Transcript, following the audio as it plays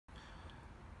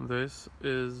This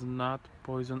is not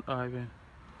poison ivy.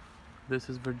 This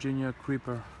is Virginia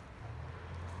creeper.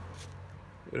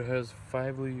 It has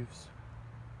 5 leaves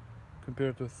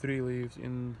compared to 3 leaves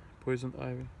in poison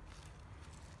ivy.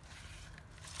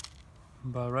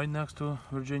 But right next to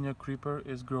Virginia creeper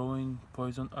is growing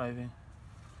poison ivy.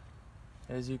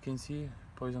 As you can see,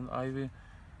 poison ivy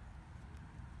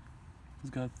has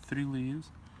got 3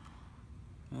 leaves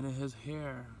and it has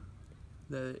hair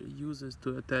that it uses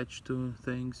to attach to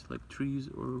things like trees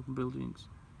or buildings.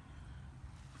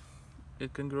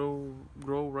 It can grow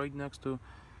right next to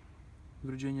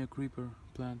Virginia creeper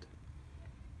plant.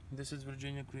 This is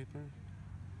Virginia creeper.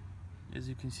 As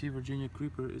you can see, Virginia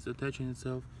creeper is attaching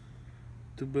itself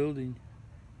to building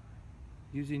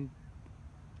using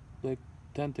like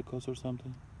tentacles or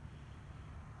something.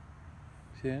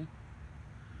 See?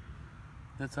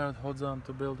 That's how it holds on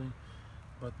to building.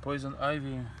 But poison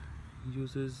ivy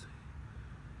uses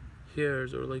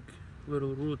hairs or like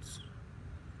little roots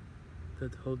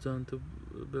that holds on to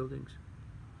buildings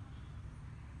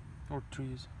or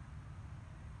trees.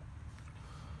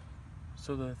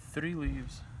 So the 3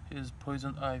 leaves is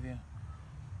poison ivy.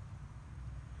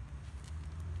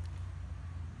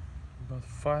 About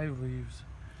 5 leaves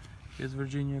is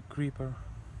Virginia creeper.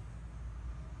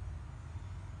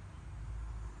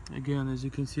 Again, as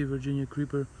you can see, Virginia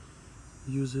creeper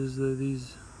uses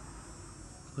these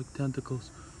like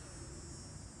tentacles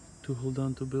to hold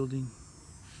on to building.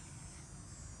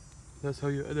 That's how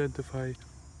you identify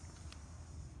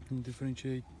and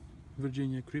differentiate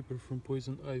Virginia creeper from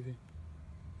poison ivy.